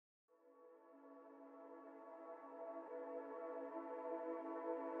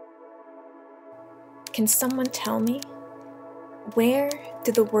Can someone tell me? Where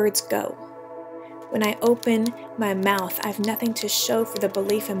do the words go? When I open my mouth, I've nothing to show for the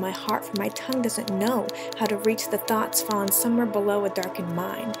belief in my heart, for my tongue doesn't know how to reach the thoughts fallen somewhere below a darkened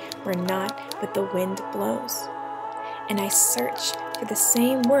mind, where not but the wind blows. And I search for the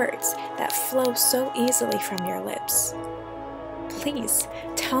same words that flow so easily from your lips. Please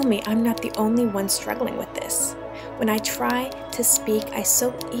tell me I'm not the only one struggling with this. When I try to speak, I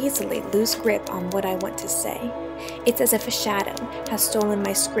so easily lose grip on what I want to say. It's as if a shadow has stolen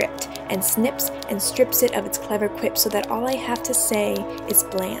my script and snips and strips it of its clever quip so that all I have to say is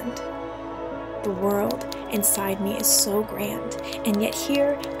bland. The world inside me is so grand, and yet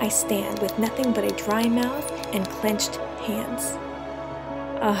here I stand with nothing but a dry mouth and clenched hands.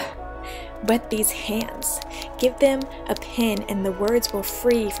 But these hands, give them a pen and the words will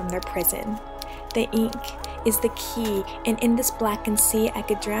free from their prison. The ink is the key, and in this blackened sea I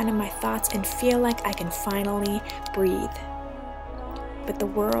could drown in my thoughts and feel like I can finally breathe. But the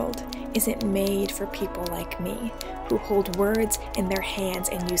world isn't made for people like me, who hold words in their hands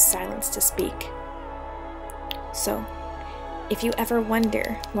and use silence to speak. So, if you ever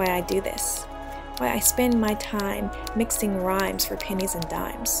wonder why I do this, why I spend my time mixing rhymes for pennies and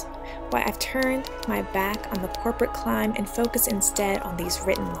dimes, why I've turned my back on the corporate climb and focus instead on these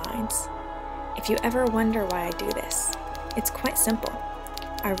written lines. If you ever wonder why I do this, it's quite simple.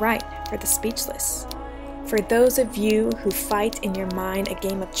 I write for the speechless. For those of you who fight in your mind a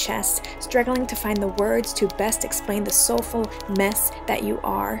game of chess, struggling to find the words to best explain the soulful mess that you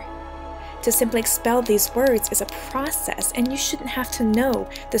are. To simply expel these words is a process, and you shouldn't have to know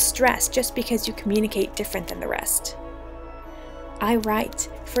the stress just because you communicate different than the rest. I write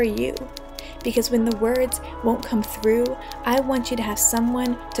for you, because when the words won't come through, I want you to have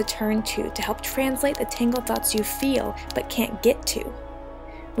someone to turn to help translate the tangled thoughts you feel but can't get to.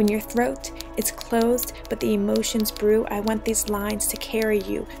 When your throat is closed but the emotions brew, I want these lines to carry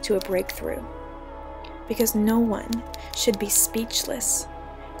you to a breakthrough. Because no one should be speechless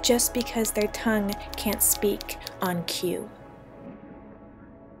just because their tongue can't speak on cue.